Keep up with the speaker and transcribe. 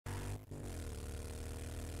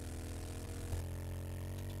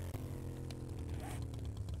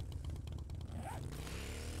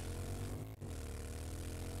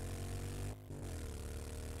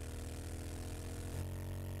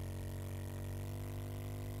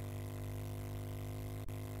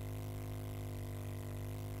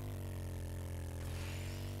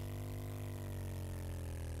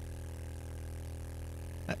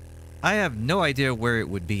I have no idea where it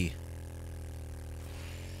would be.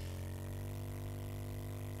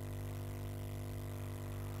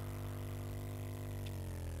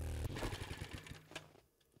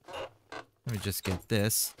 Let me just get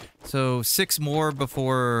this. So 6 more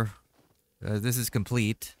before this is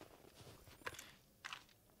complete.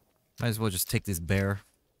 Might as well just take this bear.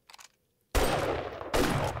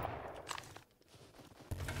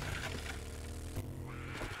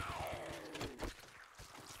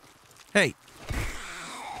 Hey!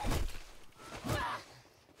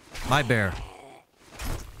 My bear.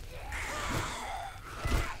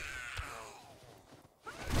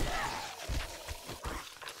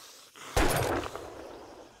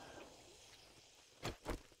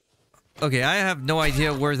 Okay, I have no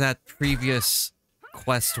idea where that previous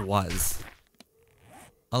quest was.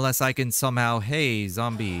 Unless I can somehow... Hey,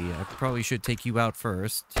 zombie, I probably should take you out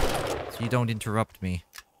first, so you don't interrupt me.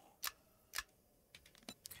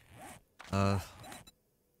 A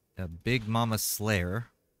Big Mama Slayer.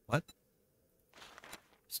 What?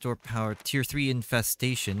 Store power. Tier 3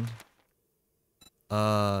 infestation.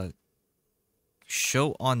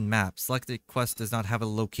 Show on map. Selected quest does not have a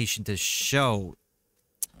location to show.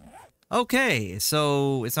 Okay,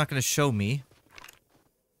 so it's not going to show me.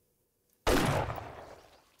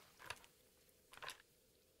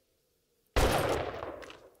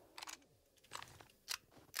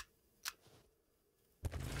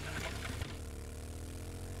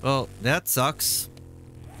 Well, that sucks.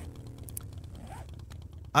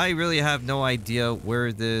 I really have no idea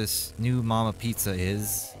where this new Mama Pizza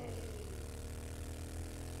is.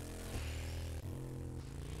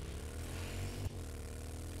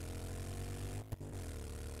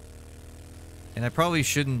 And I probably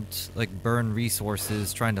shouldn't, like, burn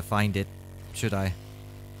resources trying to find it, should I?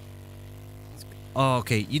 Oh,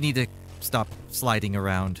 okay, you need to stop sliding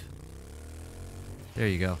around. There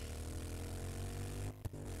you go.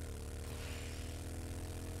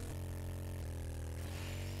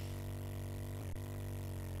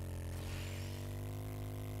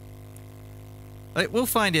 We'll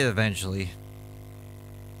find it eventually.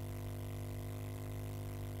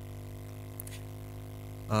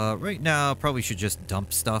 Right now, probably should just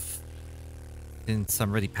dump stuff since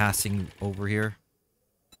I'm already passing over here.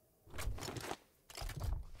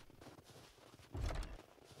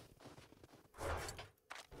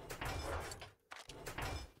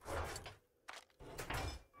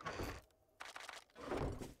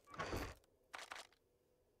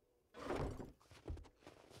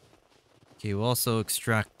 Okay, we'll also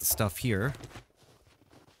extract the stuff here.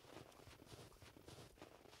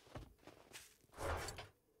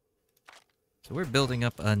 So we're building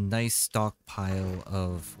up a nice stockpile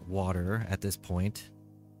of water at this point.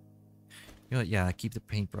 You know what, yeah, keep the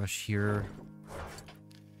paintbrush here.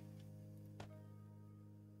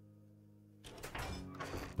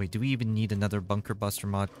 Wait, do we even need another bunker buster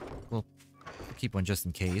mod? We'll keep one just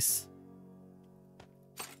in case.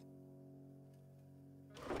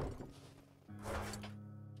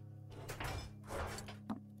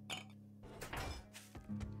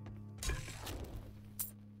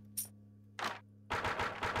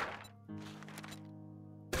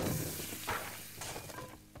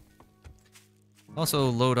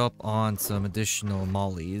 Also load up on some additional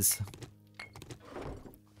mollies.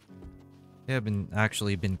 They have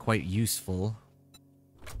actually been quite useful.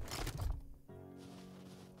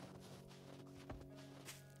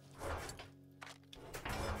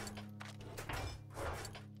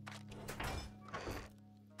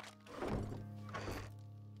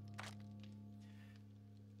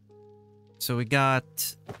 So we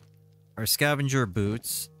got our scavenger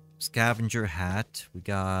boots, scavenger hat, we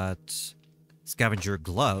got scavenger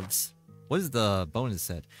gloves. What is the bonus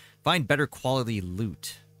set? Find better quality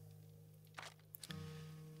loot.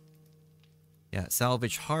 Yeah,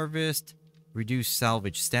 salvage harvest, reduce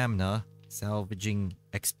salvage stamina, salvaging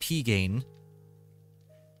XP gain.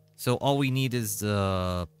 So all we need is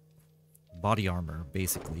the body armor,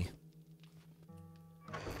 basically.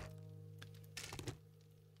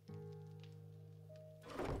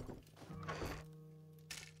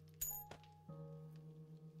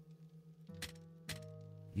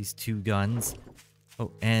 These 2 guns.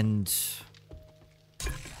 Oh, and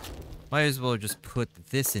might as well just put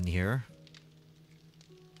this in here.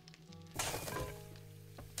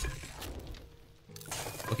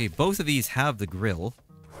 Okay, both of these have the grill.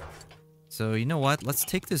 So you know what? Let's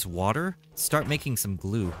take this water, start making some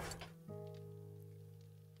glue.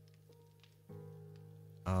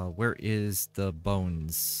 Where is the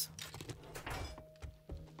bones?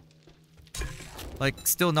 Like,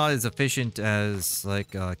 still not as efficient as,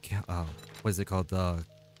 like, what is it called? The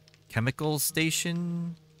chemical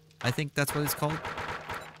station? I think that's what it's called.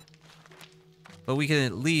 But we can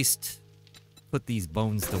at least put these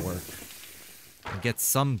bones to work. And get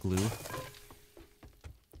some glue.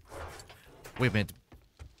 Wait a minute.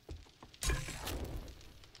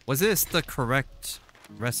 Was this the correct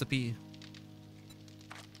recipe?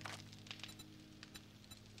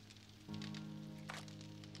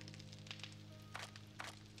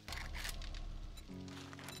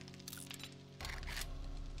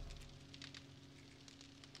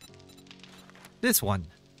 This one.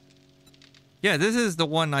 Yeah, this is the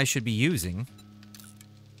one I should be using.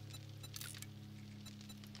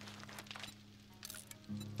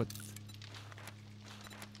 But...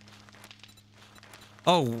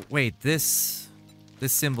 oh, wait, this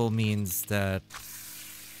symbol means that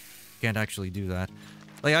can't actually do that.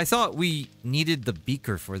 Like, I thought we needed the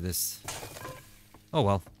beaker for this. Oh,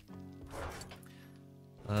 well.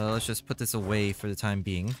 Let's just put this away for the time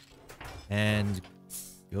being. And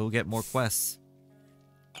go get more quests.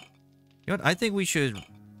 You know what? I think we should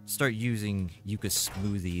start using Yucca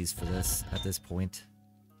smoothies for this at this point.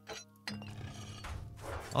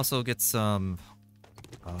 Also get some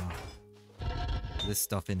this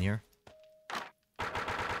stuff in here.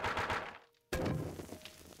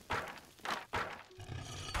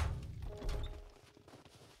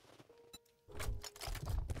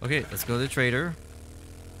 Okay, let's go to the trader.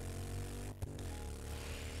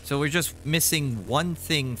 So we're just missing one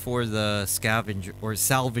thing for the scavenger or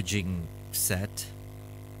salvaging set.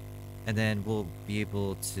 And then we'll be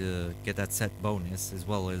able to get that set bonus as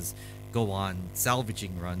well as go on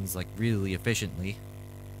salvaging runs like really efficiently.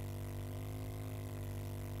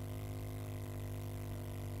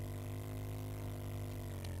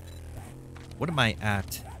 What am I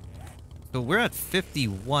at? So we're at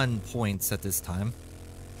 51 points at this time.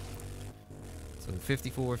 So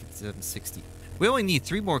 54, 57, 60. We only need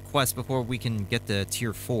 3 more quests before we can get the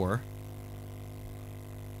tier 4.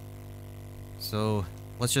 So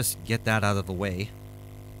let's just get that out of the way.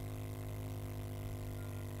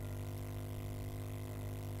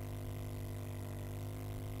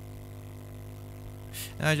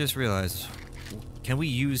 And I just realized, can we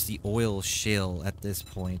use the oil shale at this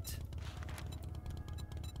point?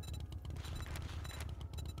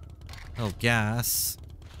 Oh, gas.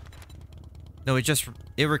 No,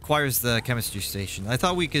 it requires the chemistry station. I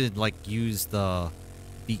thought we could, like, use the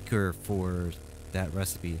beaker for that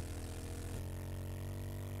recipe.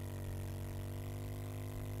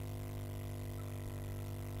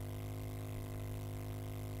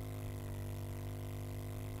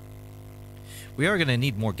 We are gonna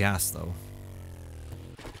need more gas, though.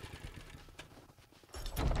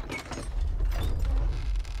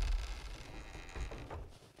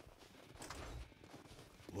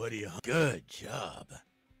 What do you... Good job.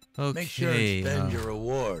 Okay, Make sure and spend your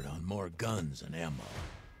reward on more guns and ammo.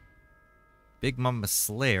 Big Mama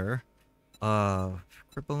Slayer.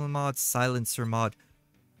 Crippling mod, Silencer mod,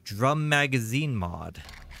 Drum Magazine mod.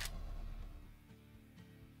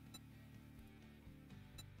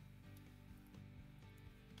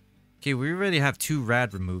 Okay, we already have 2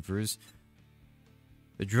 rad removers.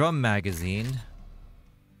 The Drum Magazine.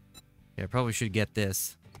 Yeah, I probably should get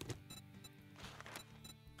this.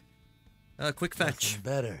 Quick fetch. Nothing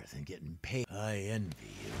better than getting paid. I envy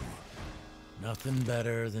you. Nothing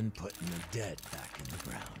better than putting the dead back in the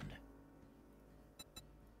ground.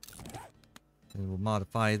 And we'll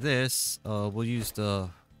modify this. We'll use the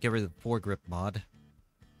get rid of the foregrip mod.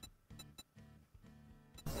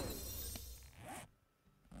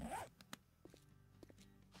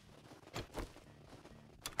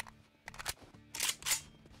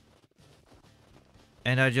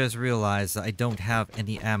 And I just realized I don't have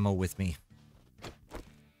any ammo with me.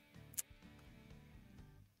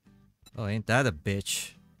 Oh, ain't that a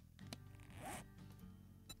bitch?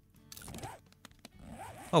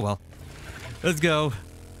 Oh well. Let's go.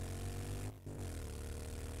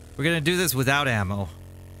 We're gonna do this without ammo.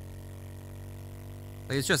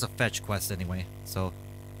 Like, it's just a fetch quest anyway, so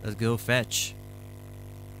let's go fetch.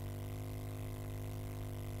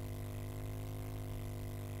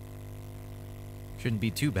 Shouldn't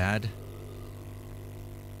be too bad.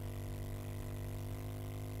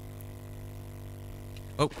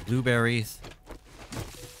 Oh, blueberries.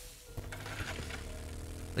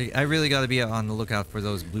 Like, I really gotta be on the lookout for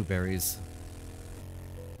those blueberries.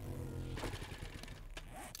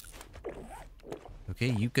 Okay,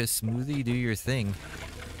 Yucca smoothie, do your thing.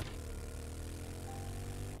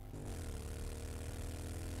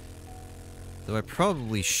 Though I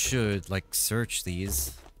probably should, like, search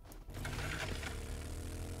these.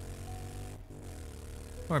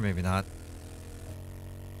 Or maybe not.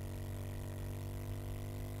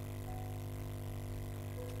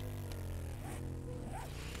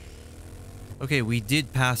 Okay, we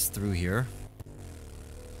did pass through here.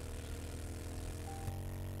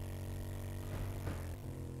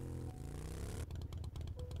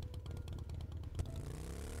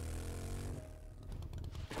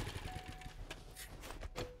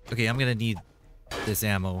 Okay, I'm gonna need this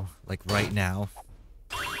ammo, like, right now.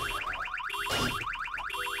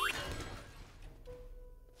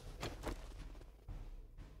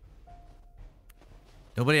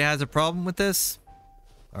 Nobody has a problem with this?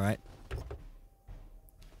 Alright.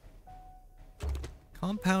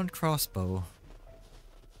 Compound crossbow.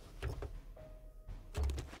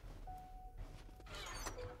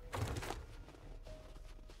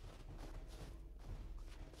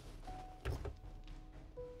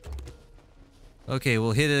 Okay,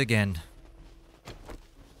 we'll hit it again.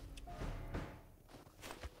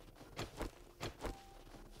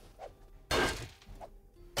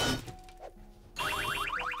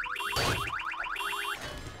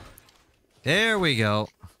 There we go.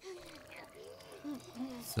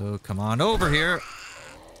 So come on over here.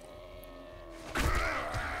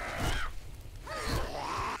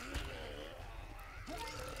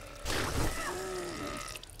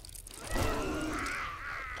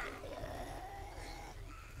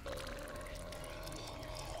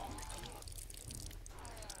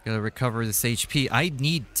 Gotta recover this HP. I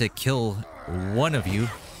need to kill one of you.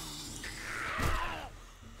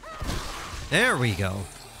 There we go.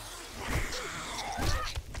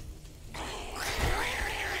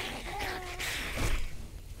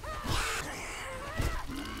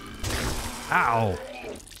 Ow.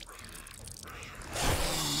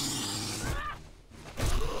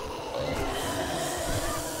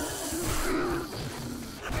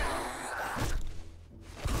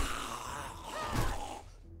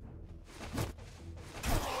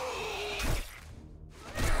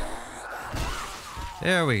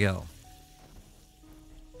 There we go.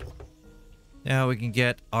 Now we can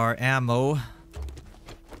get our ammo.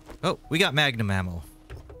 Oh, we got magnum ammo.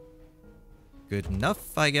 Good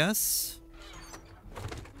enough, I guess.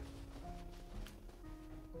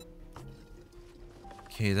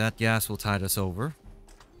 Okay, that gas will tide us over.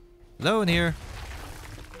 Hello in here.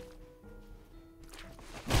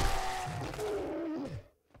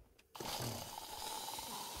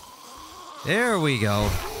 There we go.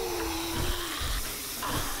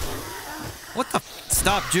 What the?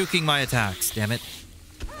 Stop juking my attacks, damn it.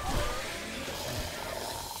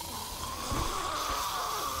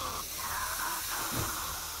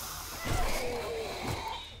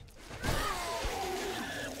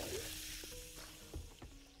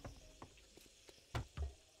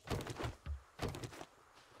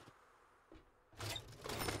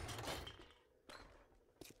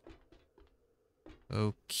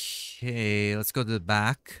 Okay, let's go to the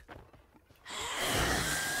back.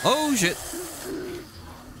 Oh shit!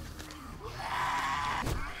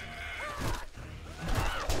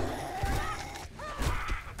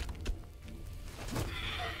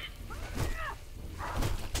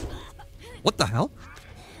 What the hell?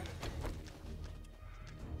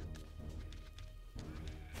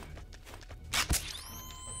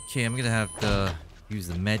 Okay, I'm gonna have to use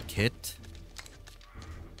the med kit.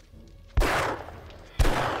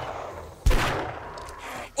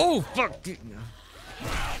 Oh, fuck!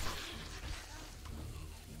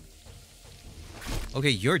 Okay,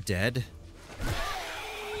 you're dead.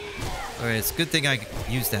 Alright, it's a good thing I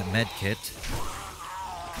used that med kit.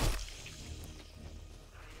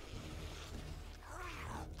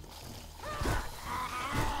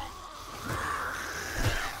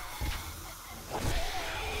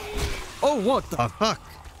 Oh, what the fuck?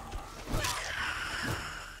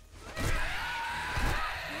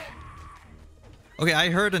 Okay,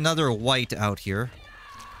 I heard another white out here.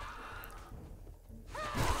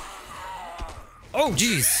 Oh,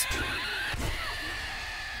 jeez!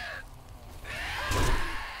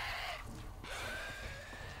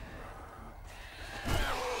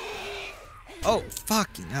 Oh,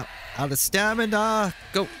 fucking hell. Out of stamina.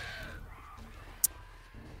 Go.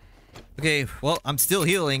 Okay, well, I'm still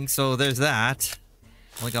healing, so there's that.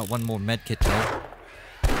 Only got one more medkit though.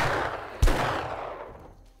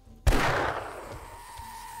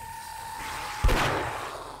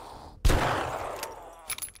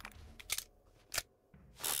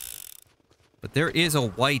 But there is a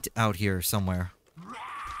white out here somewhere.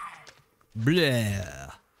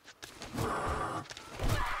 Blah.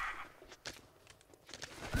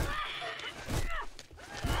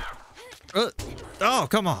 Oh,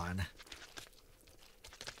 come on.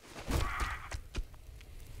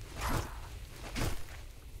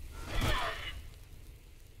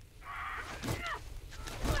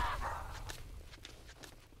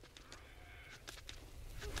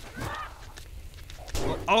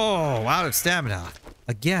 Oh, out of stamina.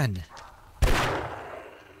 Again.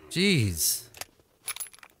 Jeez.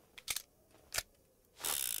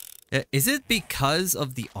 Is it because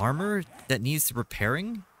of the armor that needs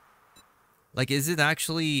repairing? Like, is it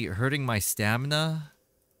actually hurting my stamina?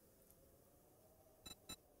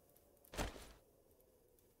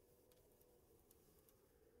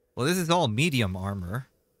 Well, this is all medium armor.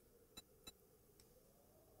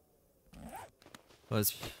 But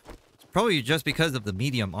it's probably just because of the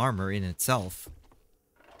medium armor in itself.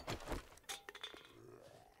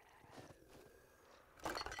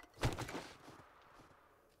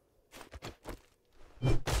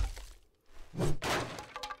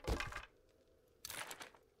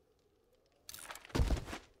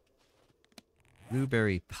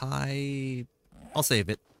 Blueberry pie. I'll save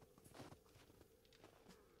it.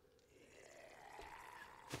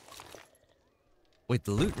 Wait,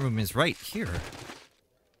 the loot room is right here.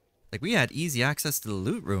 Like, we had easy access to the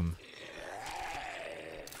loot room.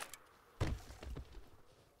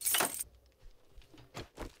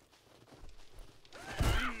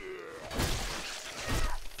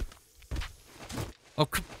 Oh,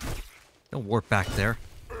 don't warp back there.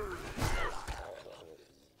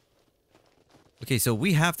 Okay, so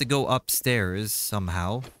we have to go upstairs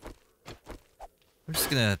somehow. I'm just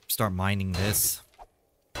gonna start mining this.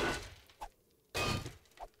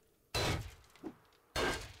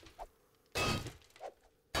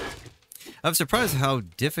 I'm surprised how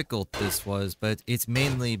difficult this was, but it's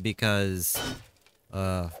mainly because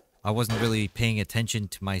I wasn't really paying attention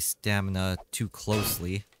to my stamina too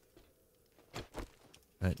closely.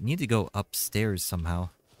 But need to go upstairs somehow.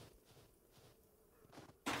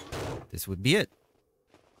 This would be it.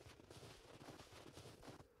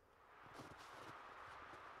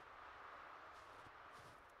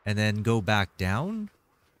 And then go back down?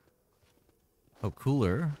 Oh,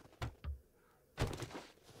 cooler.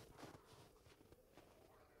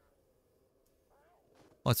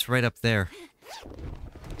 Oh, it's right up there.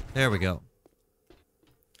 There we go.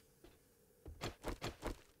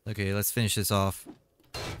 Okay, let's finish this off.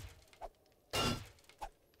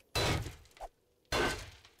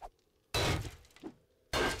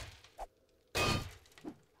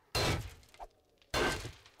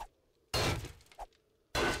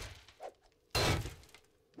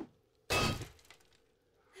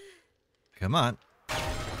 Come on.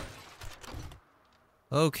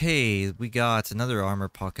 Okay, we got another armor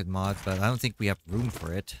pocket mod, but I don't think we have room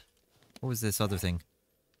for it. What was this other thing?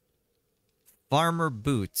 Farmer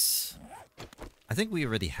boots. I think we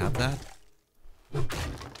already have that.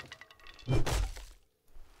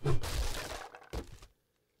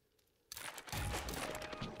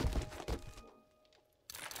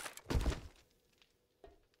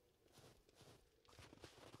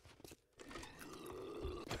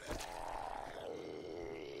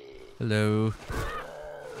 Hello.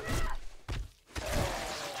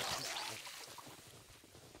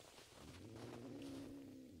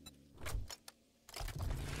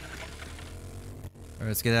 Alright,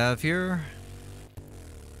 let's get out of here.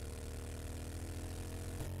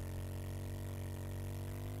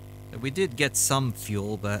 We did get some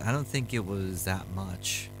fuel, but I don't think it was that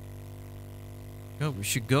much. No, we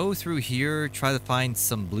should go through here, try to find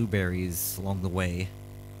some blueberries along the way.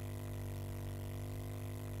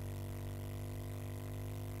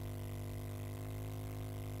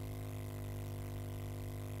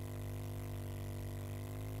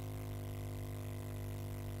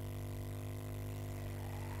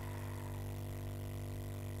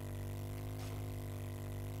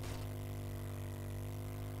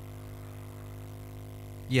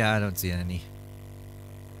 Yeah, I don't see any.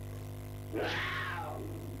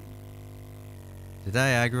 Did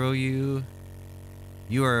I aggro you?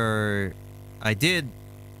 You are... I did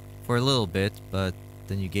for a little bit, but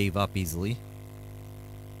then you gave up easily.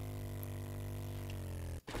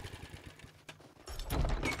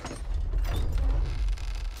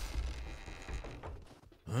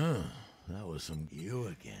 Huh, that was some you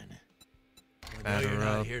again. I know Batter you're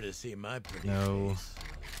not up. here to see my pretty No. face.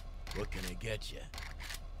 What can I get you?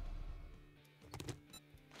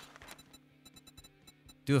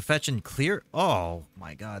 Do a fetch and clear? Oh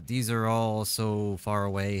my god, these are all so far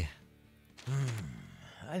away.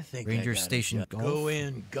 I think Ranger I got Station it. Golf. Go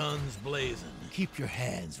in, guns blazing. Keep your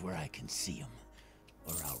hands where I can see them,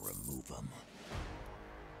 or I'll remove them.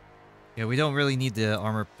 Yeah, we don't really need the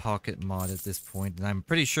armor pocket mod at this point, and I'm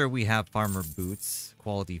pretty sure we have farmer boots,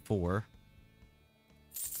 quality 4.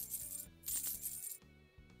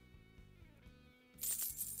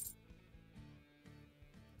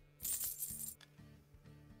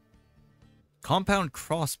 Compound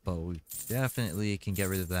crossbow, definitely can get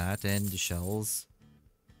rid of that, and the shells.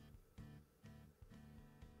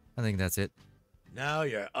 I think that's it. Now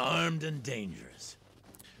you're armed and dangerous.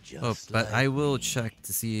 Oh, Just but like I will me. check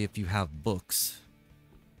to see if you have books.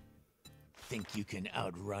 Think you can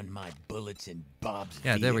outrun my bullets in Bob's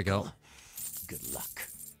Yeah, there we go. vehicle? Good luck.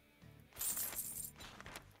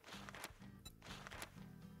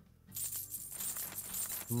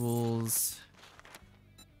 Tools.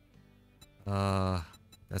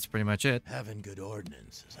 That's pretty much it. Having good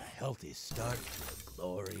ordnance is a healthy start to a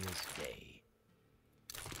glorious day.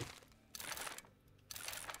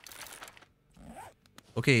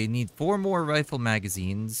 Okay, need 4 more rifle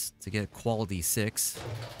magazines to get quality 6.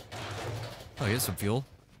 Oh, here's some fuel.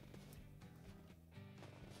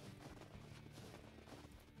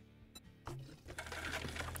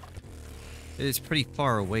 It is pretty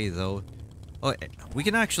far away, though. Oh, we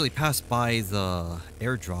can actually pass by the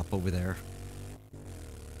airdrop over there.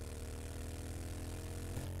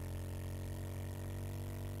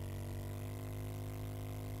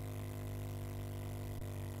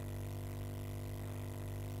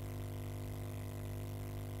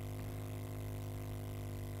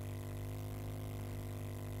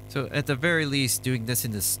 So at the very least, doing this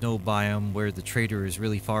in the snow biome where the trader is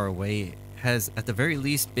really far away has at the very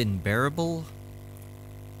least been bearable,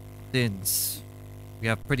 since we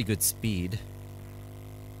have pretty good speed.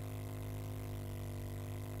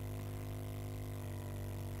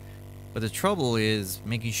 But the trouble is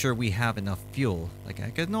making sure we have enough fuel. Like, I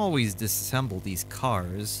can always disassemble these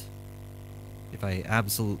cars if I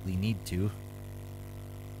absolutely need to.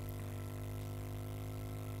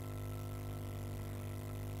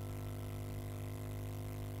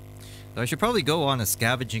 So I should probably go on a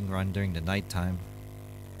scavenging run during the nighttime.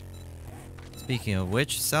 Speaking of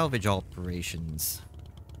which, salvage operations.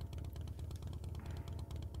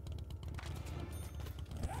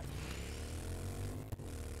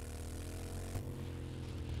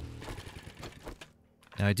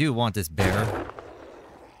 Now I do want this bear.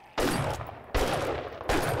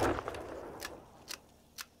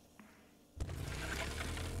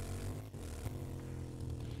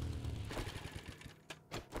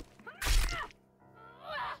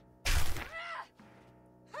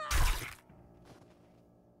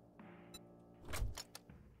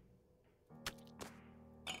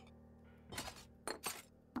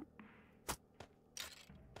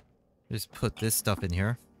 Just put this stuff in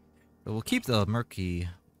here. But we'll keep the murky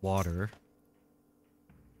water.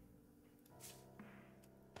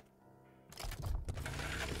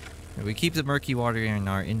 And we keep the murky water in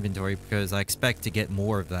our inventory because I expect to get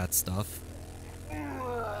more of that stuff.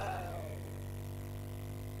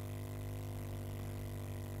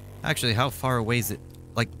 Actually, how far away is it?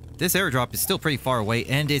 Like, this airdrop is still pretty far away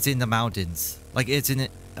and it's in the mountains. Like, it's in an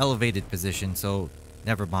elevated position, so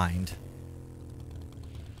never mind.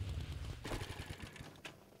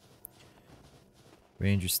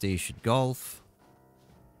 Ranger Station Golf.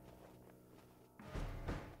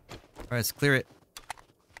 Alright, let's clear it.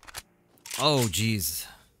 Oh, jeez.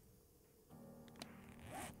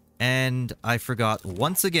 And I forgot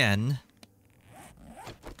once again.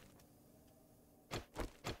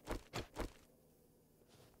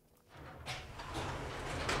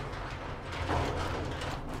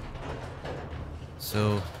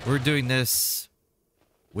 So, we're doing this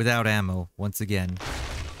without ammo once again.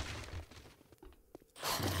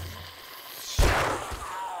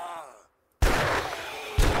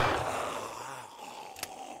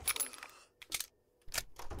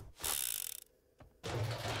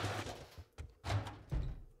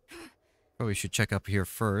 Probably should check up here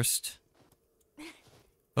first.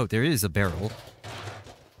 Oh, there is a barrel.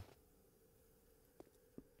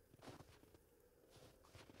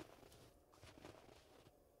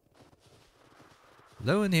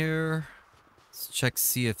 Hello in here. Let's check,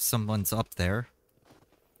 see if someone's up there.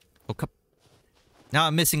 Oh, come. Now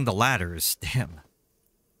I'm missing the ladders. Damn.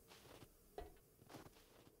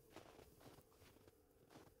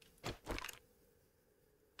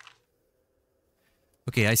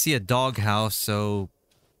 Okay, I see a dog house, so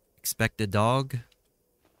expect a dog.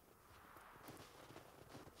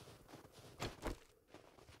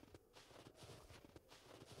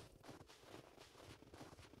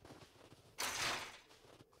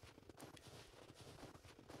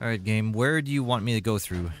 Alright, game, where do you want me to go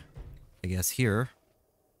through? I guess here.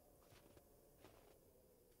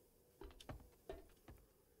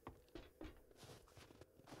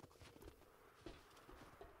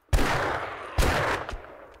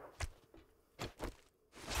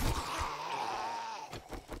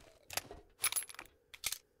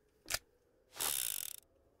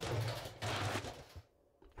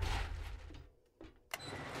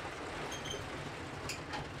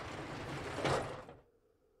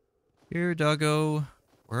 Here, doggo.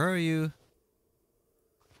 Where are you?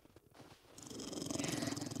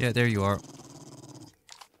 Yeah, there you are.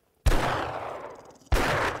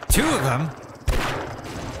 2 of them?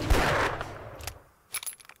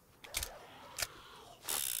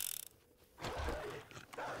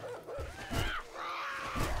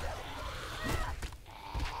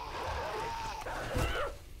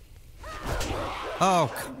 Oh.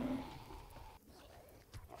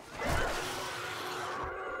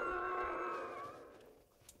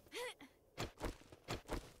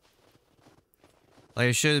 Like,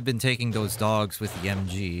 I should have been taking those dogs with the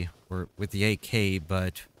MG, or with the AK,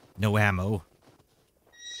 but no ammo.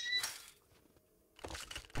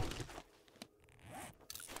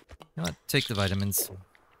 You know what? Take the vitamins.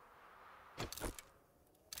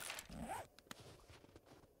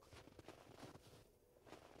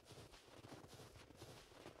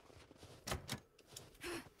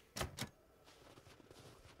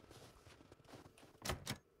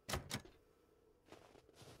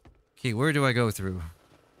 Okay, where do I go through?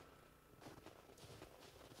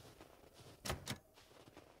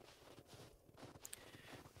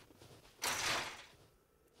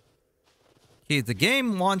 Okay, the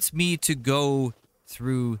game wants me to go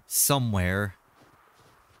through somewhere.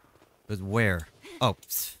 But where? Oh,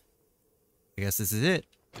 I guess this is it.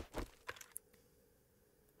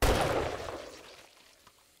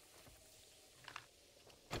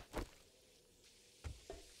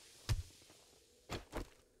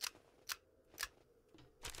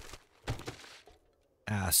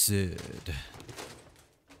 Acid.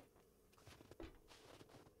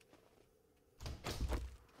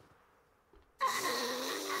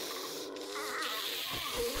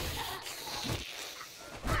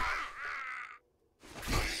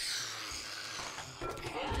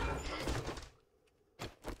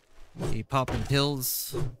 Okay, popping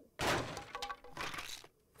pills.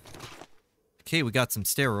 Okay, we got some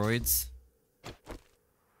steroids.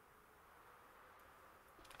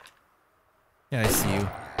 Yeah, I see you.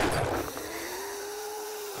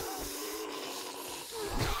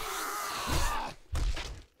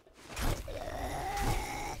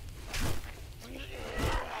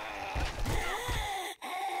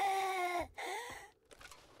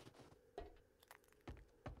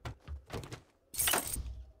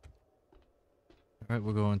 Alright,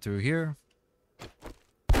 we're going through here.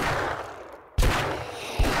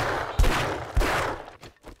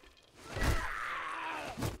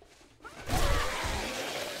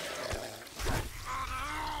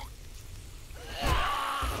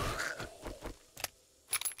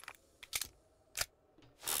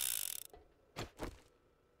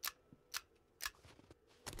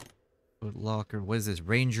 Foot locker. What is this?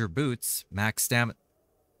 Ranger boots. Max stamina.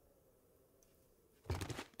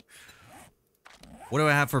 What do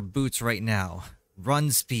I have for boots right now?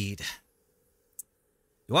 Run speed.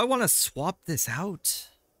 Do I want to swap this out?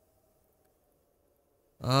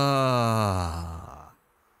 I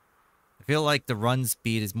feel like the run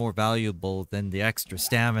speed is more valuable than the extra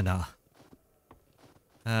stamina.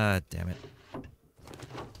 Damn it.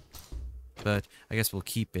 But I guess we'll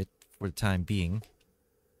keep it for the time being.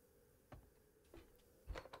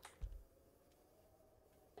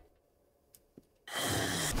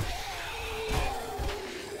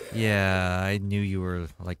 Yeah, I knew you were,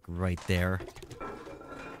 like, right there.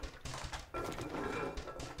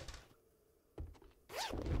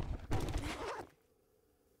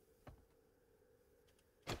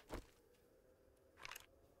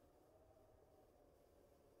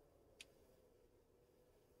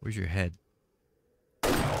 Where's your head?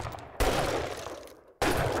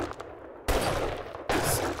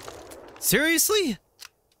 Seriously?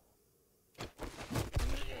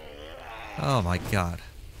 Oh my god.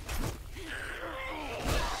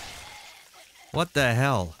 What the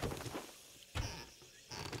hell?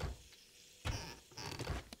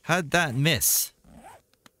 How'd that miss?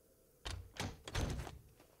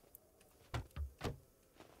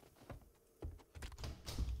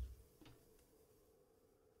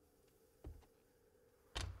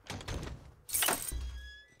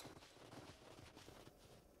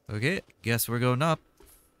 Okay, guess we're going up.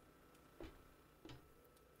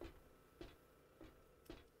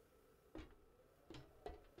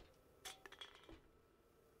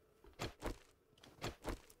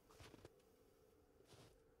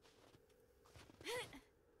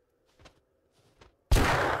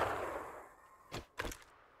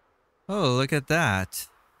 Oh, look at that.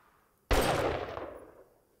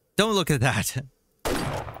 Don't look at that.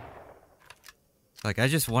 Like, I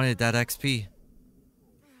just wanted that XP.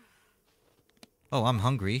 Oh, I'm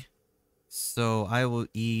hungry. So I will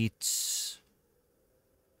eat...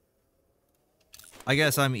 I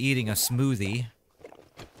guess I'm eating a smoothie.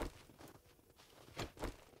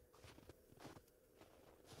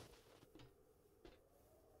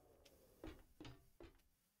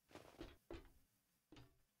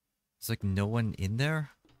 like no one in there.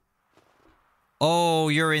 Oh,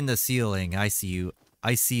 you're in the ceiling. I see you.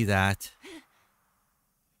 I see that.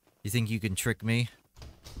 You think you can trick me?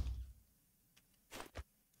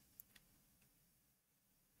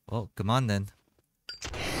 Well, come on then.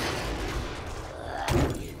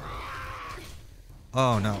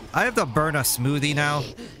 Oh no. I have to burn a smoothie now.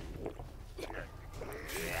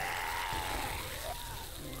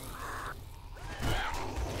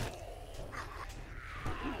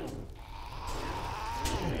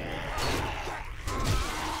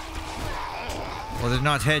 Well, they're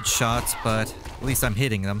not headshots, but at least I'm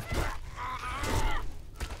hitting them.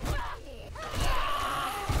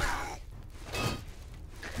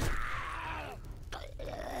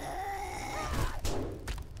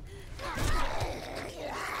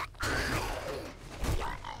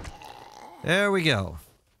 There we go.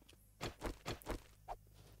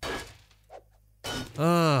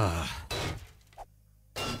 Ugh.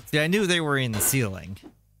 See, I knew they were in the ceiling.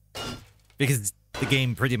 Because the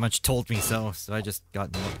game pretty much told me so. So I just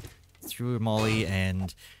got through a molly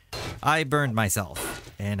and I burned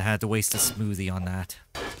myself. And had to waste a smoothie on that.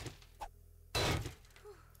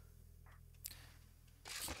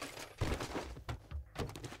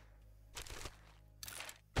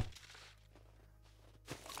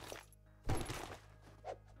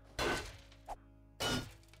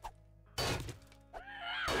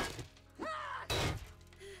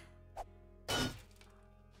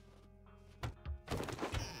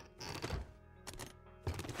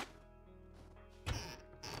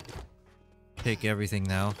 Take everything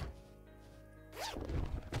now.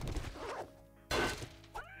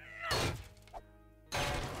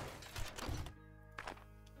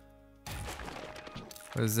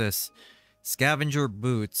 What is this? Scavenger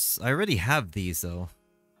boots. I already have these though.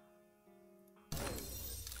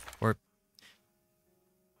 Or...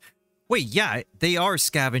 Wait, yeah, they are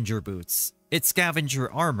scavenger boots. It's scavenger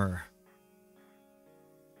armor.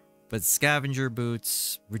 But scavenger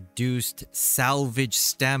boots, reduced salvage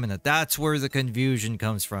stamina. That's where the confusion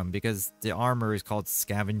comes from. Because the armor is called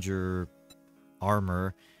scavenger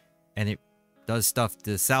armor. And it does stuff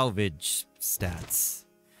to salvage stats.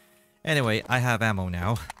 Anyway, I have ammo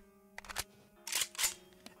now.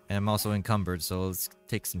 And I'm also encumbered, so let's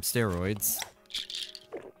take some steroids.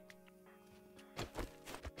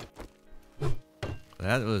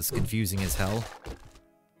 That was confusing as hell.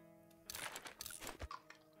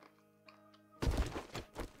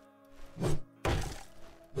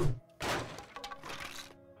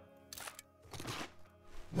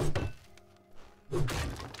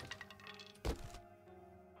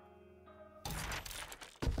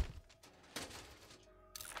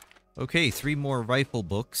 Okay, 3 more rifle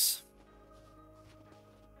books.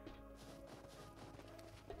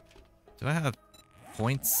 Do I have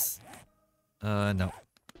points? No.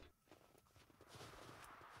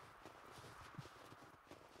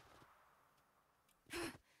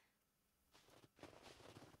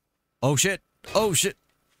 Oh shit! Oh shit!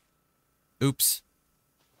 Oops.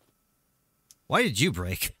 Why did you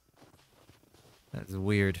break? That's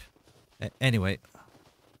weird. Anyway.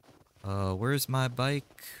 Where's my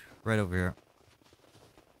bike? Right over here.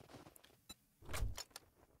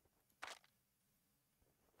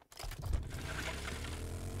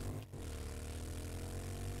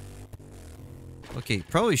 Okay,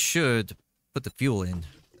 probably should put the fuel in.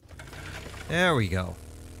 There we go.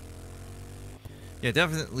 Yeah,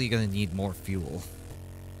 definitely gonna need more fuel.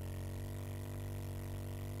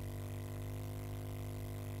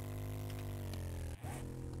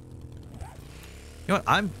 You know what?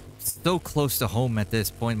 I'm so close to home at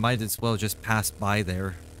this point. Might as well just pass by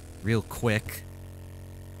there real quick.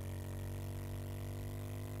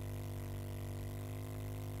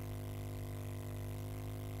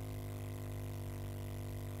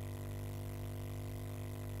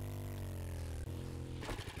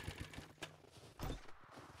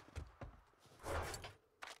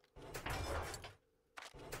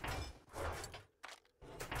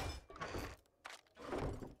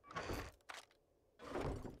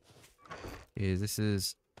 Okay, this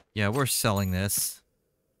is... Yeah, we're selling this.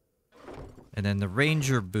 And then the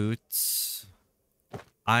Ranger boots...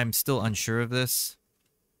 I'm still unsure of this.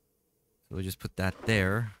 So we'll just put that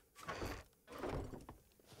there.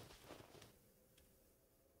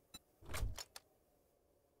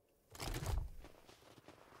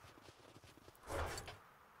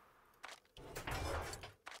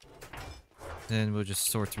 Then we'll just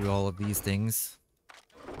sort through all of these things.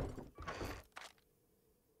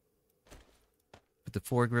 Put the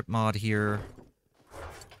foregrip mod here.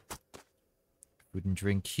 Food and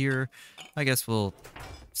drink here. I guess we'll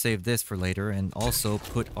save this for later and also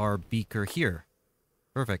put our beaker here.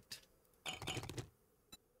 Perfect.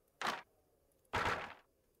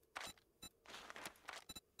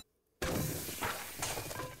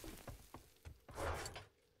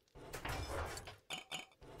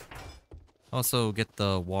 Also get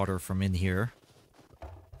the water from in here.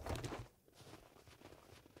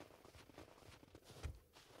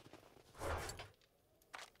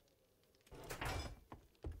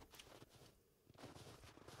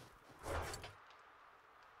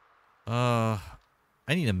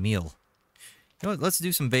 I need a meal. You know what? Let's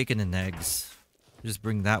do some bacon and eggs. Just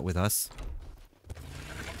bring that with us.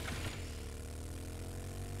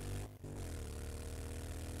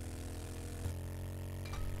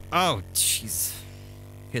 Oh, jeez.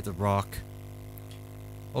 Hit the rock.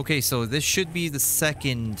 Okay, so this should be the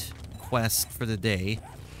second quest for the day.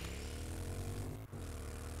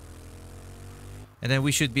 And then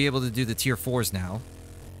we should be able to do the tier 4s now.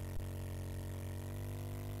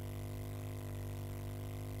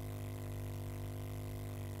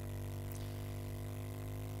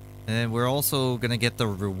 And then we're also gonna get the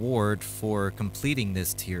reward for completing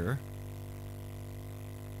this tier.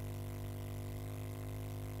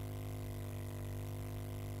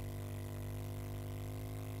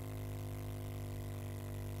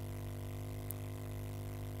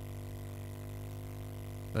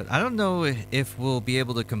 But I don't know if we'll be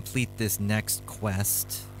able to complete this next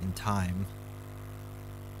quest in time.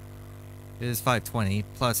 It is 5:20,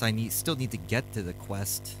 plus I still need to get to the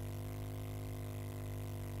quest.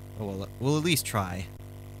 Oh, well, we'll at least try.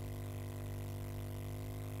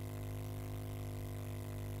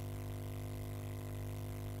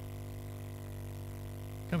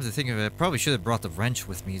 Come to think of it, I probably should have brought the wrench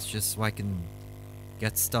with me, just so I can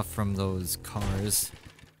get stuff from those cars.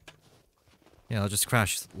 Yeah, I'll just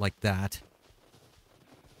crash like that.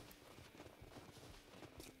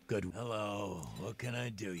 Good. Hello. What can I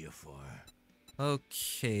do you for?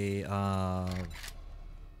 Okay,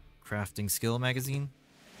 crafting skill magazine.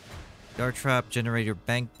 Dart trap, generator,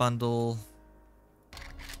 bank bundle.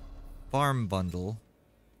 Farm bundle.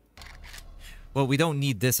 Well, we don't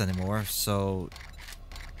need this anymore, so...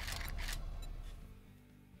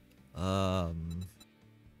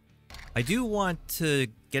 I do want to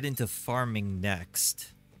get into farming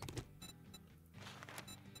next.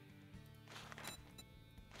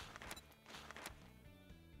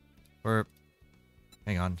 Or...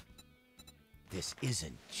 hang on. This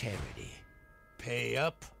isn't charity. Pay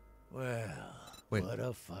up? Well, Wait. what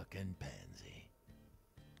a fucking pansy.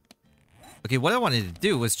 Okay, what I wanted to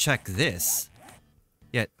do was check this.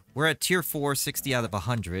 Yeah, we're at tier 4, 60 out of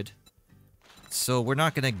 100. So we're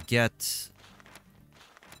not gonna get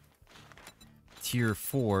tier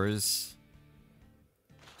 4s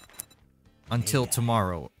until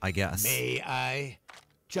tomorrow, I guess. May I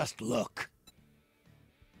just look?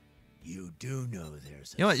 You do know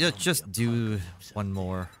there's a You know what, zombie just do apocalypse one out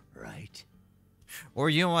more. there, right? Or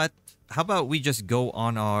you know what, how about we just go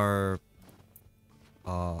on our...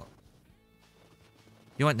 you know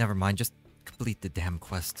what, never mind, just complete the damn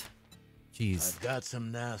quest. Jeez. I've got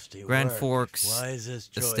some nasty Grand work. Forks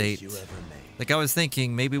Wisest choice Estate. you ever made. Like, I was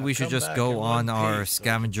thinking, maybe we Now should come just back go in on one our piece so I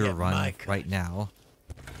can scavenger get run my cut. right now.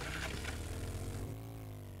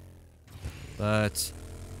 But...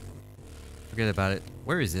 forget about it.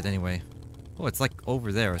 Where is it anyway? Oh, it's like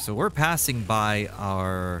over there. So we're passing by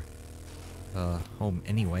our home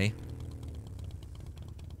anyway.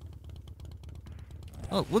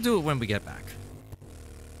 Oh, we'll do it when we get back.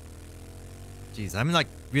 Jeez, I'm like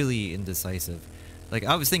really indecisive. Like,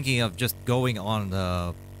 I was thinking of just going on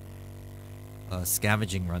a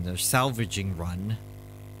scavenging run, a salvaging run,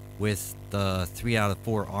 with the 3 out of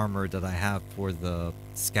 4 armor that I have for the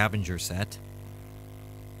scavenger set.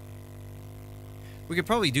 We could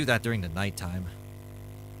probably do that during the nighttime,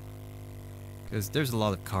 because there's a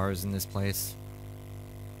lot of cars in this place.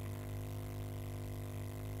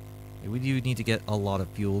 We do need to get a lot of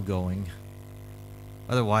fuel going.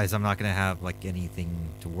 Otherwise, I'm not going to have, like, anything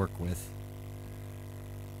to work with.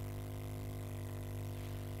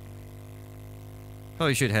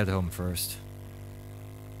 Probably should head home first.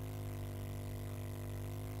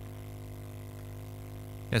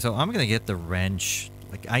 Yeah, so I'm going to get the wrench.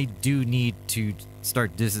 Like, I do need to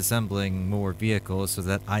start disassembling more vehicles so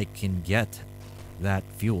that I can get that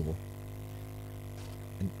fuel.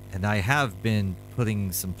 And I have been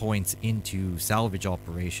putting some points into salvage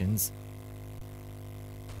operations.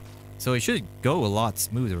 So it should go a lot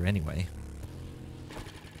smoother anyway.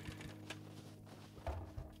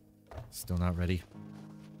 Still not ready.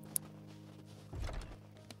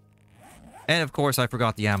 And of course I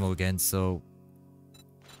forgot the ammo again, so...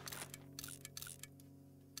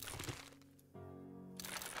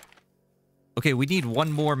 okay, we need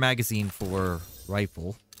one more magazine for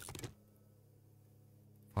rifle.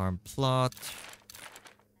 Farm plot.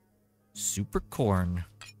 Super corn.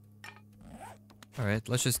 Alright,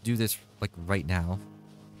 let's just do this, like, right now.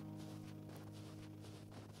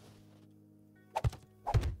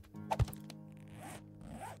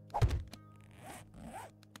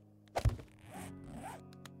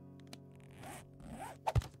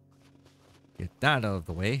 that out of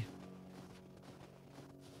the way.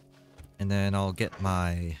 And then I'll get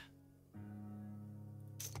my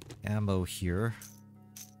ammo here.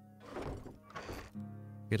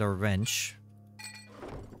 Get our wrench.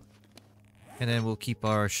 And then we'll keep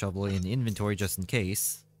our shovel in inventory just in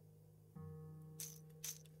case.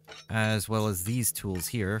 As well as these tools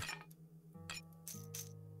here.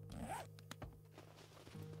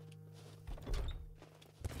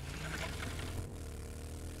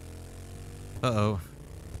 Uh-oh.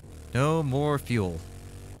 No more fuel.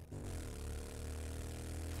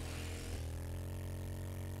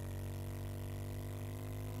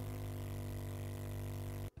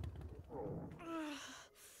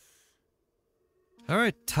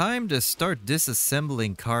 Alright, time to start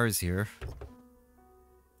disassembling cars here.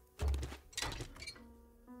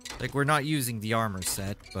 Like, we're not using the armor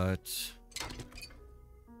set, but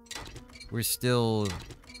we're still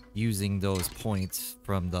using those points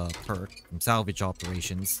from the perk, from salvage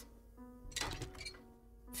operations.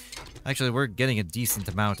 Actually, we're getting a decent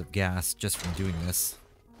amount of gas just from doing this.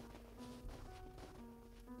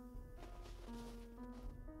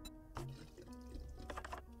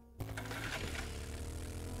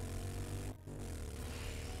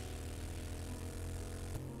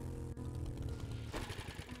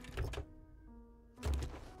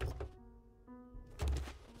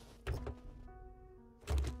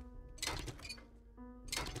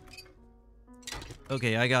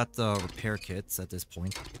 Okay, I got the repair kits at this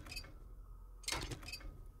point.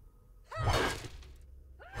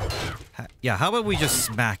 Yeah, how about we just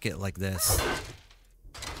smack it like this?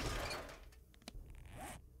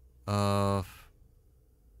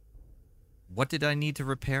 What did I need to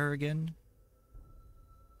repair again?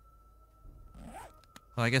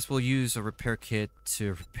 Well, I guess we'll use a repair kit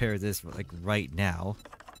to repair this, like, right now.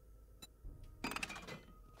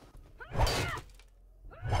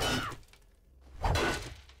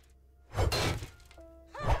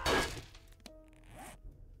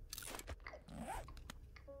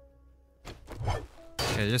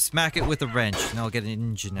 Okay, just smack it with a wrench, and I'll get an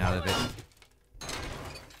engine out of it.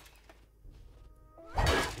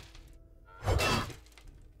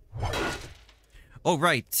 Oh,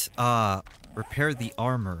 right. Repair the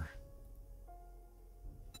armor.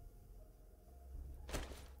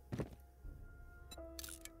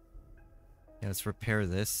 Yeah, let's repair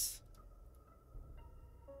this.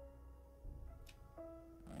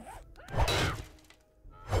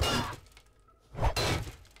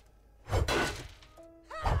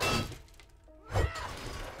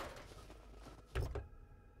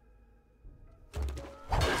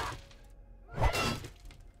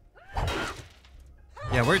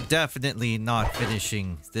 Yeah, we're definitely not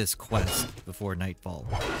finishing this quest before nightfall.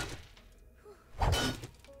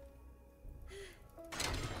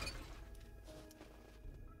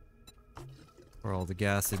 Pour all the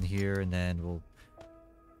gas in here, and then we'll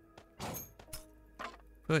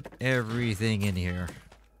put everything in here.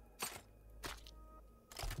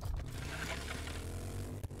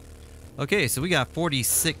 Okay, so we got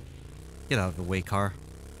 46... Get out of the way, car.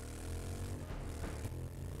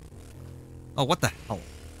 Oh, what the hell?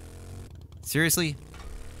 Seriously?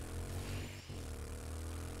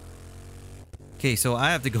 Okay, so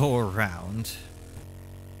I have to go around.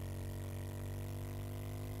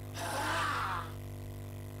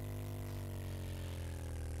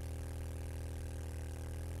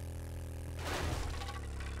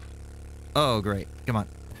 Oh, great. Come on.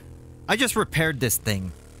 I just repaired this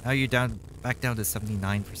thing. Now you're back down to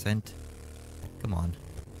 79%. Come on.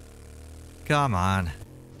 Come on.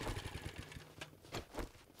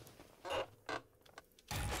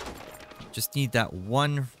 Just need that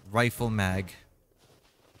one rifle mag.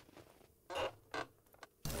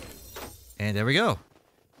 And there we go.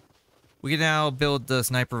 We can now build the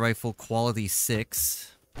sniper rifle quality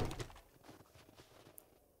 6.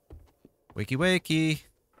 Wakey wakey.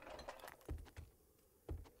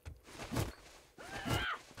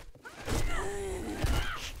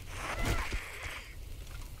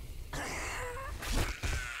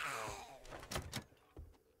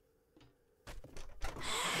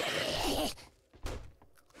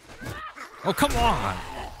 Oh, come on!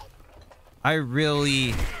 I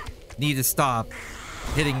really need to stop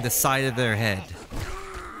hitting the side of their head.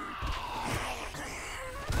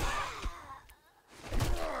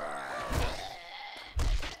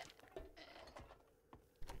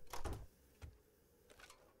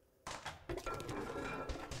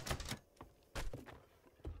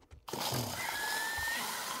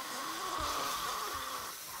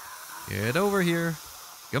 Get over here.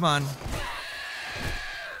 Come on.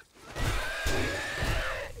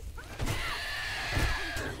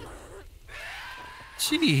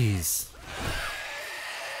 Jeez.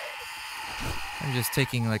 I'm just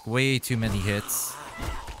taking like way too many hits.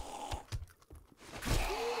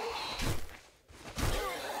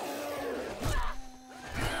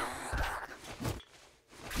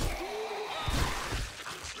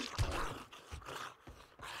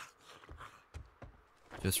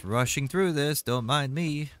 Just rushing through this, don't mind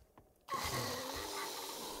me.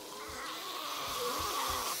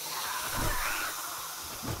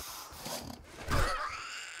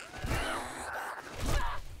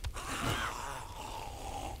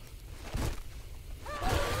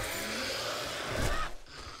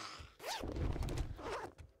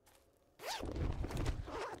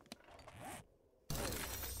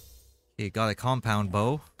 Okay, got a compound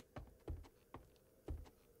bow.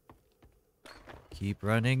 Keep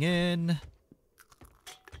running in.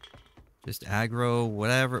 Just aggro,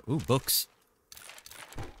 whatever. Ooh, books.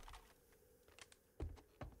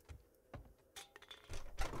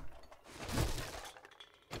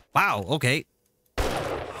 Wow, okay.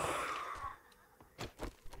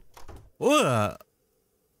 Ugh.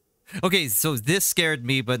 Okay, so this scared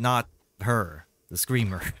me, but not her, the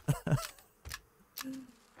screamer.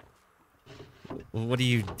 What are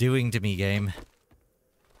you doing to me, game?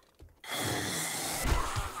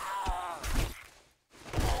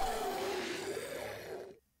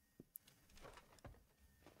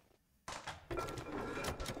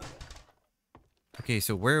 Okay,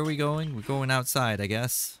 so where are we going? We're going outside, I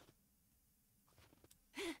guess.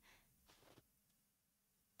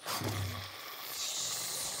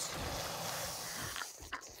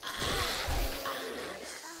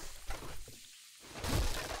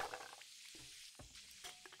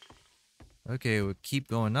 Okay, we'll keep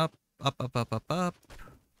going up, up, up, up, up, up.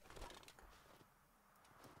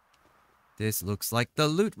 This looks like the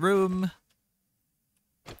loot room.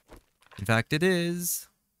 In fact, it is.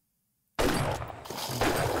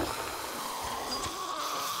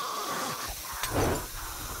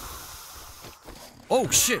 Oh,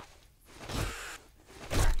 shit!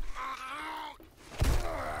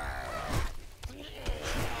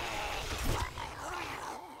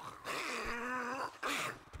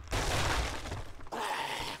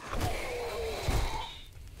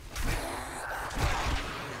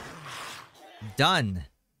 Done.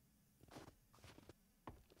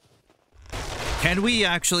 Can we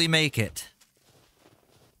actually make it?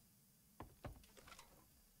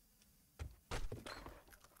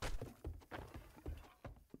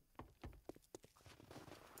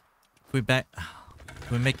 We back.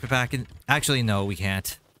 We make it back in. Actually, no, we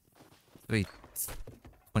can't. Wait,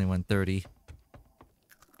 21:30.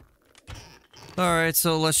 All right,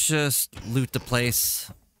 so let's just loot the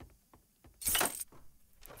place.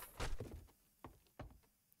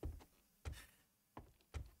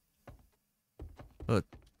 Look,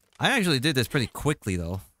 I actually did this pretty quickly,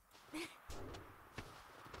 though.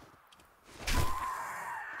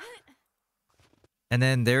 And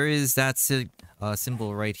then there is that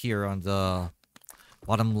symbol right here on the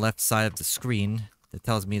bottom left side of the screen that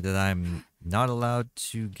tells me that I'm not allowed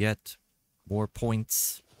to get more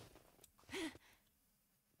points.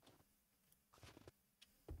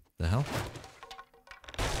 The hell?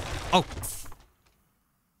 Oh!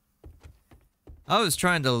 I was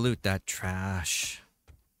trying to loot that trash.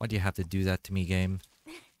 Why do you have to do that to me, game?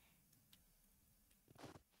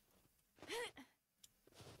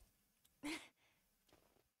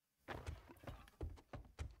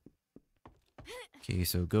 Okay,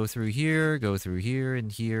 so go through here,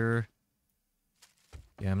 and here.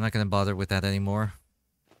 Yeah, I'm not gonna bother with that anymore.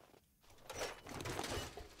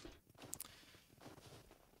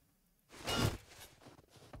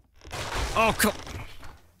 Oh, come...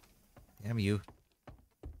 Damn you.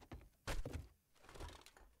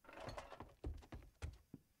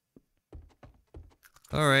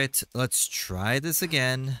 Alright, let's try this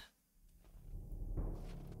again.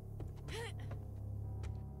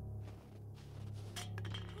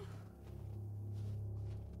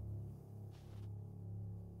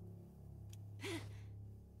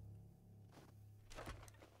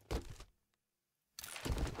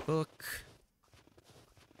 Book.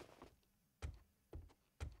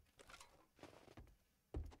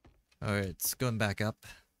 Alright, it's going back up.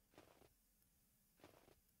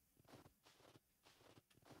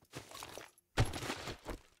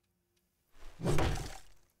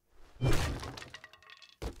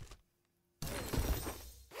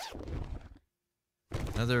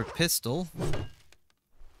 Another pistol.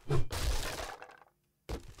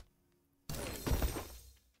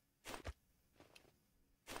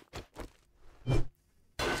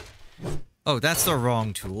 Oh, that's the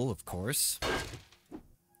wrong tool, of course.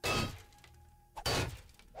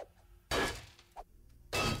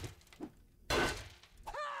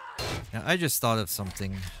 Now, I just thought of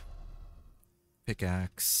something.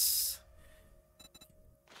 Pickaxe.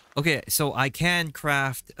 Okay, so I can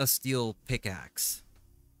craft a steel pickaxe.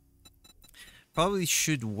 Probably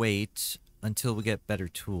should wait until we get better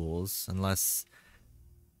tools, unless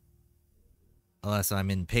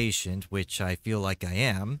I'm impatient, which I feel like I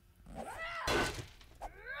am.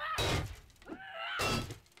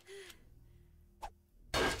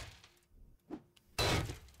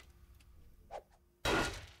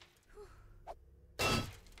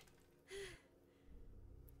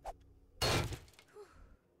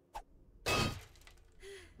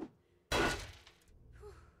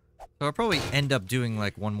 So I'll probably end up doing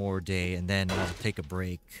like one more day and then I'll take a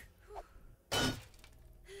break.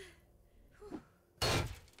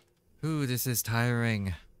 Ooh, this is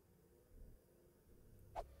tiring.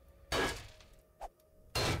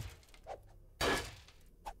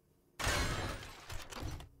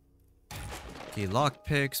 Okay,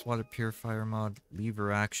 lockpicks, water purifier mod,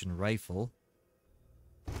 lever action rifle.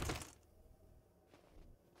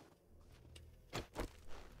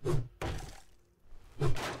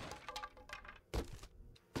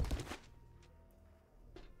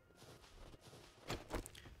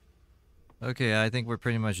 Okay, I think we're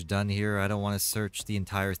pretty much done here. I don't want to search the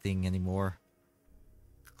entire thing anymore.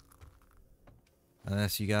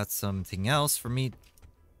 Unless you got something else for me.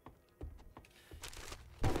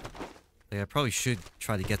 Like, I probably should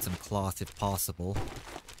try to get some cloth if possible.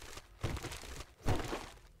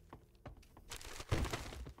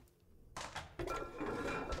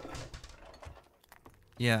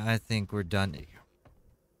 Yeah, I think we're done.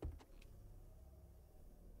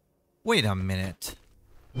 Wait a minute.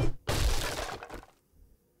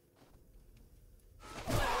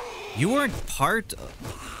 You weren't part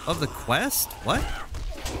of the quest? What?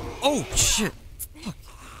 Oh, shit. Fuck.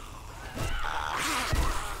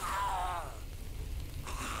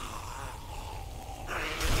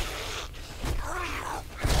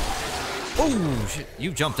 Oh, shit.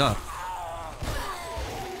 You jumped up.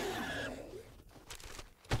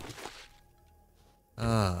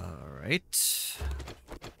 Alright.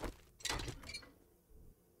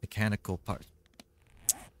 Mechanical part.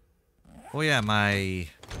 Oh, yeah, my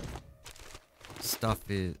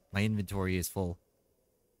inventory is full.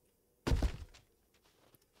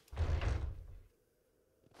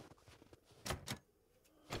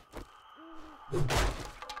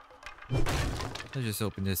 Let's just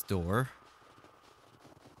open this door.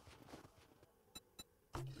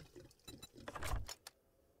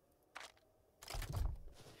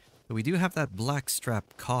 So we do have that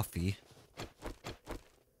blackstrap coffee.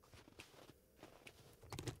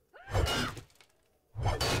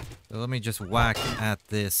 So let me just whack at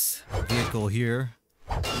this vehicle here.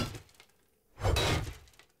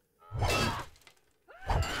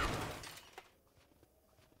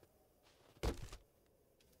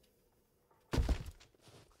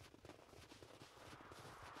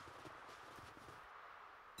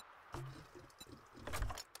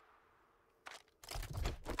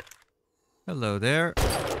 Hello there.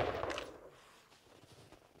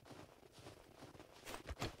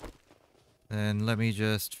 And let me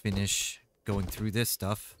just finish going through this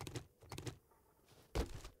stuff.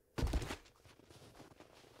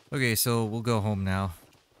 Okay, so we'll go home now.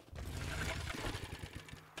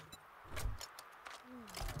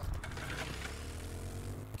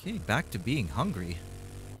 Okay, back to being hungry.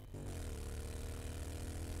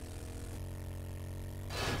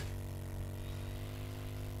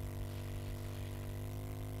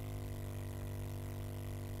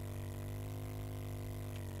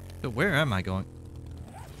 So where am I going?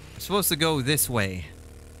 I'm supposed to go this way.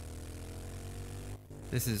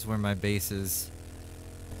 This is where my base is.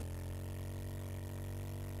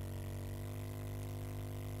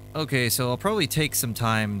 Okay, so I'll probably take some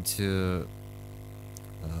time to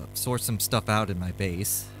sort some stuff out in my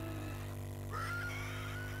base.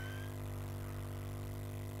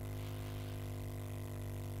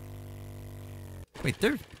 Wait,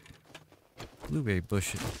 there... Blueberry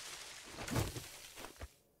bush.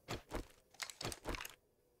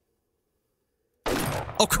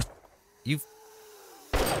 Oh, you...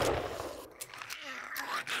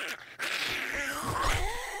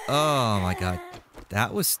 Oh my god.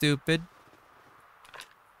 That was stupid.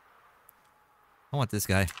 I want this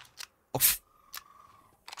guy. Oh.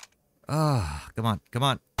 Ah, come on, come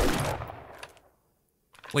on.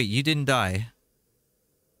 Wait, you didn't die.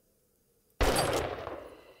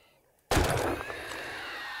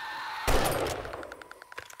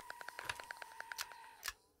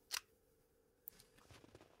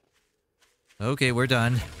 Okay, we're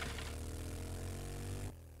done.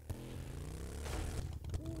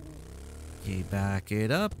 Okay, back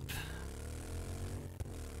it up.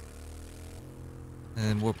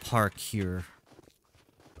 And we'll park here.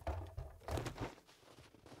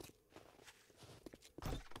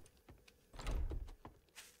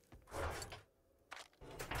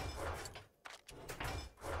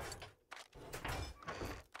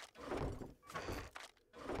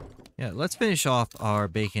 Yeah, let's finish off our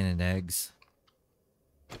bacon and eggs.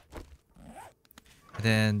 And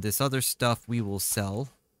then this other stuff we will sell.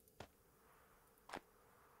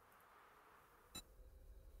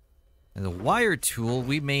 And the wire tool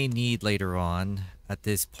we may need later on at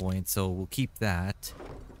this point, so we'll keep that.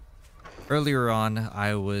 Earlier on,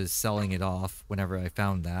 I was selling it off whenever I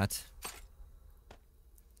found that.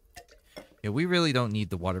 Yeah, we really don't need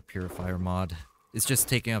the water purifier mod. It's just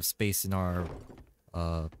taking up space in our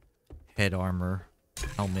head armor,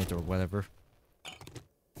 helmet, or whatever.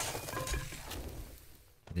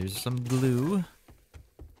 There's some glue.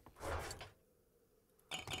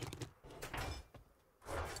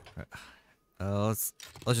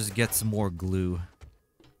 Let's just get some more glue.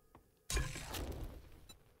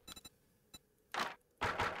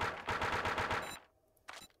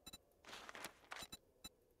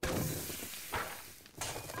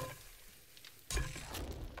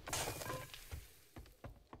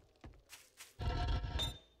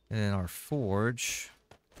 And then our forge.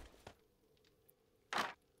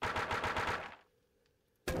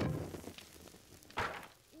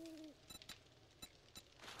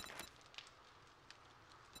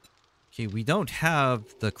 Okay, we don't have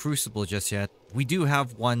the crucible just yet. We do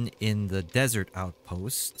have one in the desert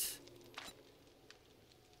outpost.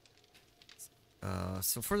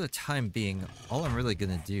 So for the time being, all I'm really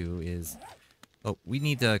gonna do is... Oh, we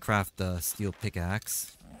need to craft the steel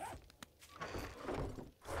pickaxe.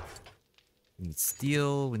 We need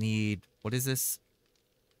steel, we need... What is this?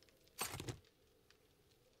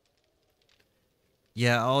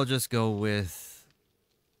 Yeah, I'll just go with...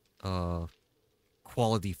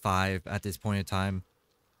 quality 5 at this point in time.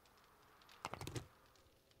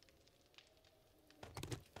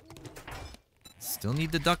 Still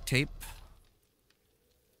need the duct tape.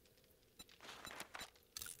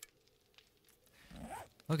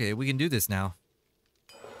 Okay, we can do this now.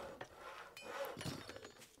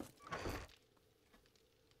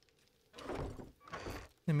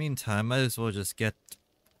 In the meantime, might as well just get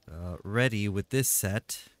ready with this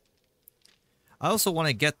set. I also want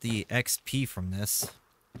to get the XP from this.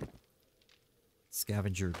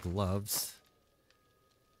 Scavenger gloves.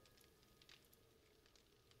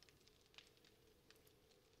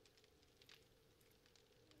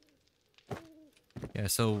 Yeah,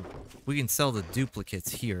 so we can sell the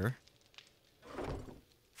duplicates here.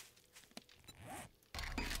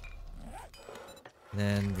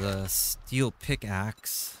 Then the steel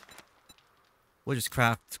pickaxe. We'll just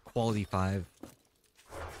craft quality 5.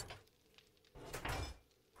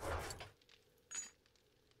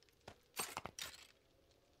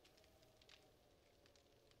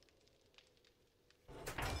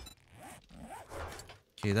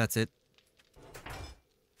 Okay, that's it.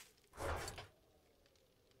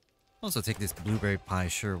 Also take this blueberry pie,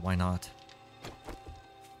 sure, why not?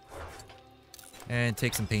 And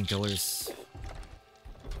take some painkillers.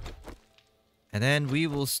 And then we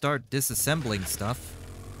will start disassembling stuff.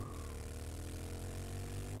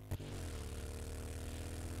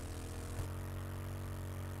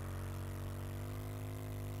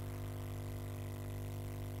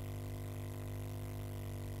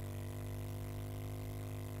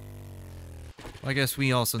 I guess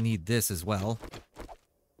we also need this as well.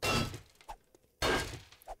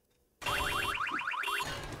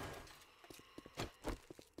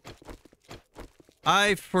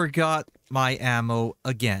 I forgot my ammo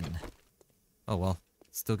again. Oh well,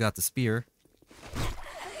 still got the spear.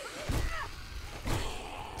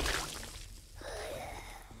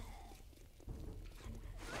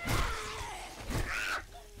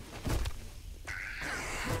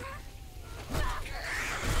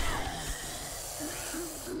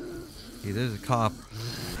 Okay, there's a cop.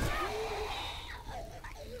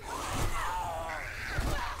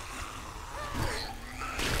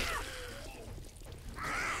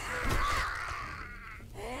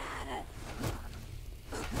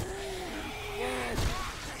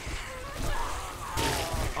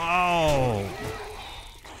 Oh!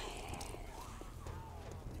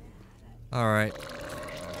 Alright.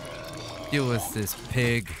 Deal with this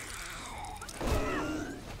pig.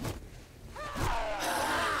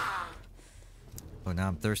 Oh, now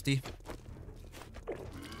I'm thirsty.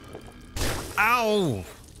 Ow!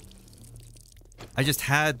 I just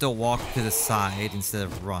had to walk to the side instead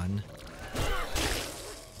of run.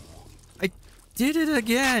 I did it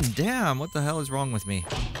again! Damn, what the hell is wrong with me?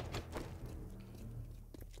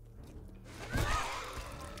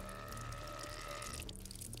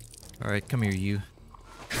 Alright, come here, you.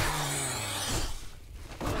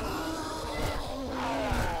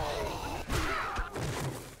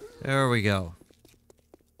 There we go.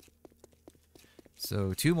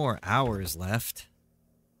 So 2 more hours left.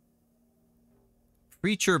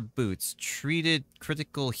 Preacher boots. Treated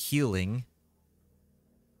critical healing.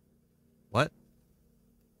 What?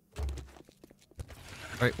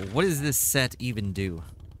 Alright, what does this set even do?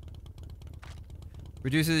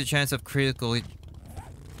 Reduces the chance of critical...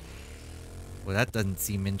 Well, that doesn't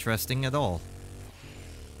seem interesting at all.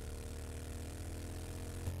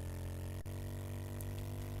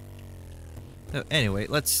 So anyway,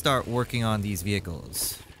 let's start working on these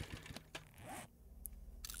vehicles.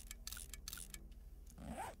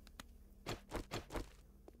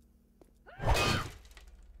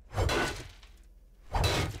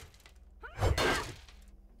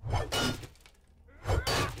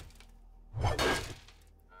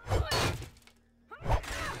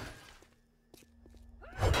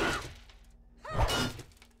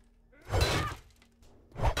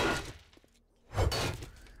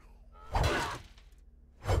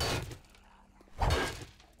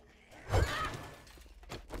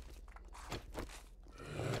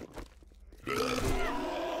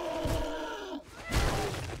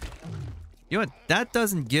 You know what? That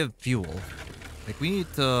doesn't give fuel. Like, we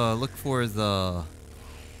need to look for the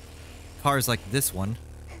cars like this one.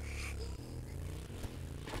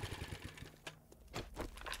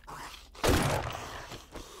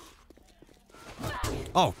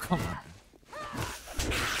 Oh, come on.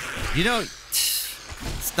 You know,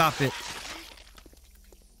 stop it.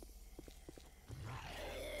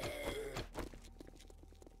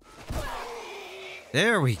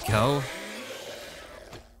 There we go.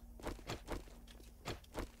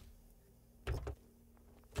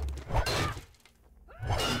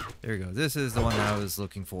 There we go. This is the one that I was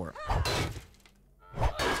looking for.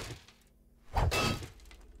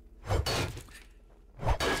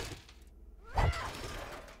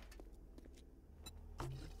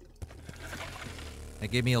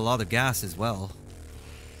 That gave me a lot of gas as well.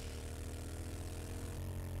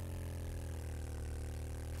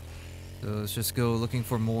 So let's just go looking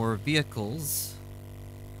for more vehicles.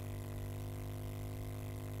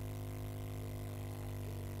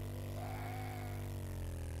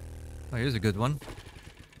 Oh, here's a good one.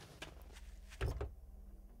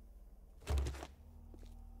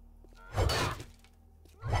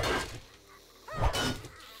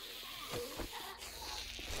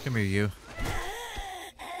 Come here, you.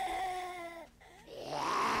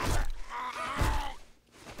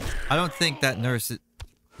 I don't think that nurse...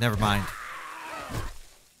 Never mind.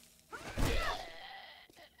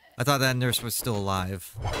 I thought that nurse was still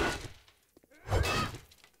alive.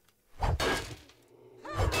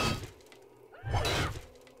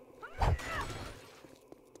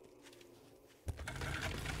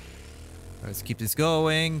 Let's keep this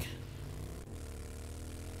going.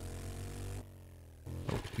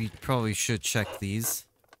 Oh, we probably should check these.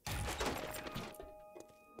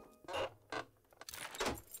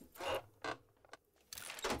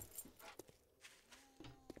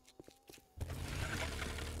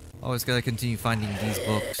 Always gotta continue finding these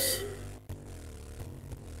books.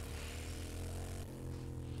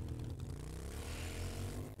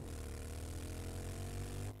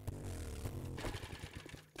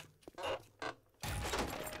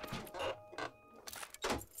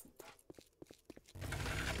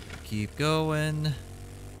 Keep going.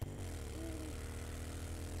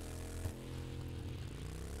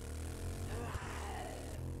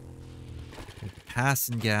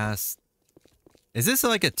 Passing gas. Is this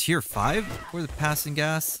like a tier 5 for the passing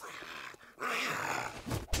gas?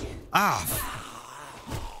 Ah!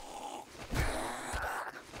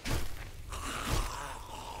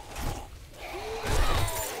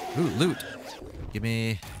 Ooh, loot. Give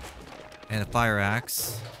me... And a fire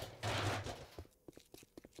axe.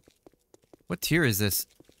 What tier is this?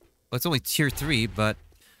 Well, it's only tier 3, but...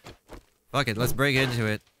 Fuck it, let's break into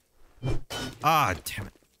it. Ah, damn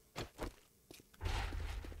it.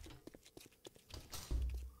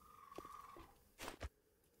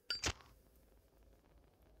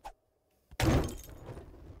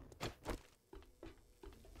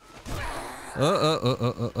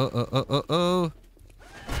 Oh.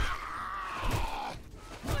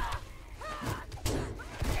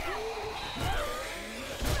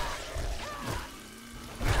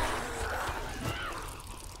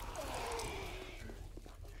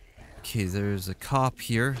 Okay, there's a cop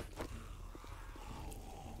here.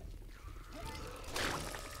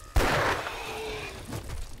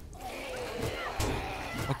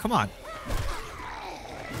 Oh, come on.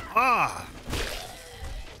 Ah!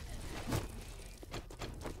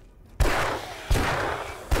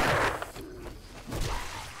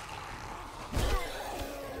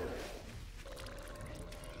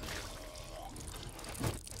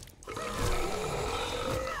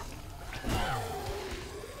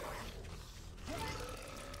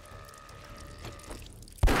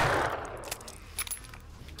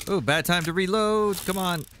 Oh, bad time to reload. Come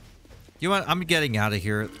on. You know what? I'm getting out of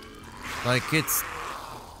here. Like,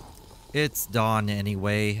 it's dawn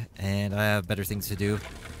anyway, and I have better things to do.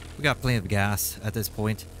 We got plenty of gas at this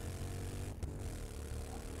point.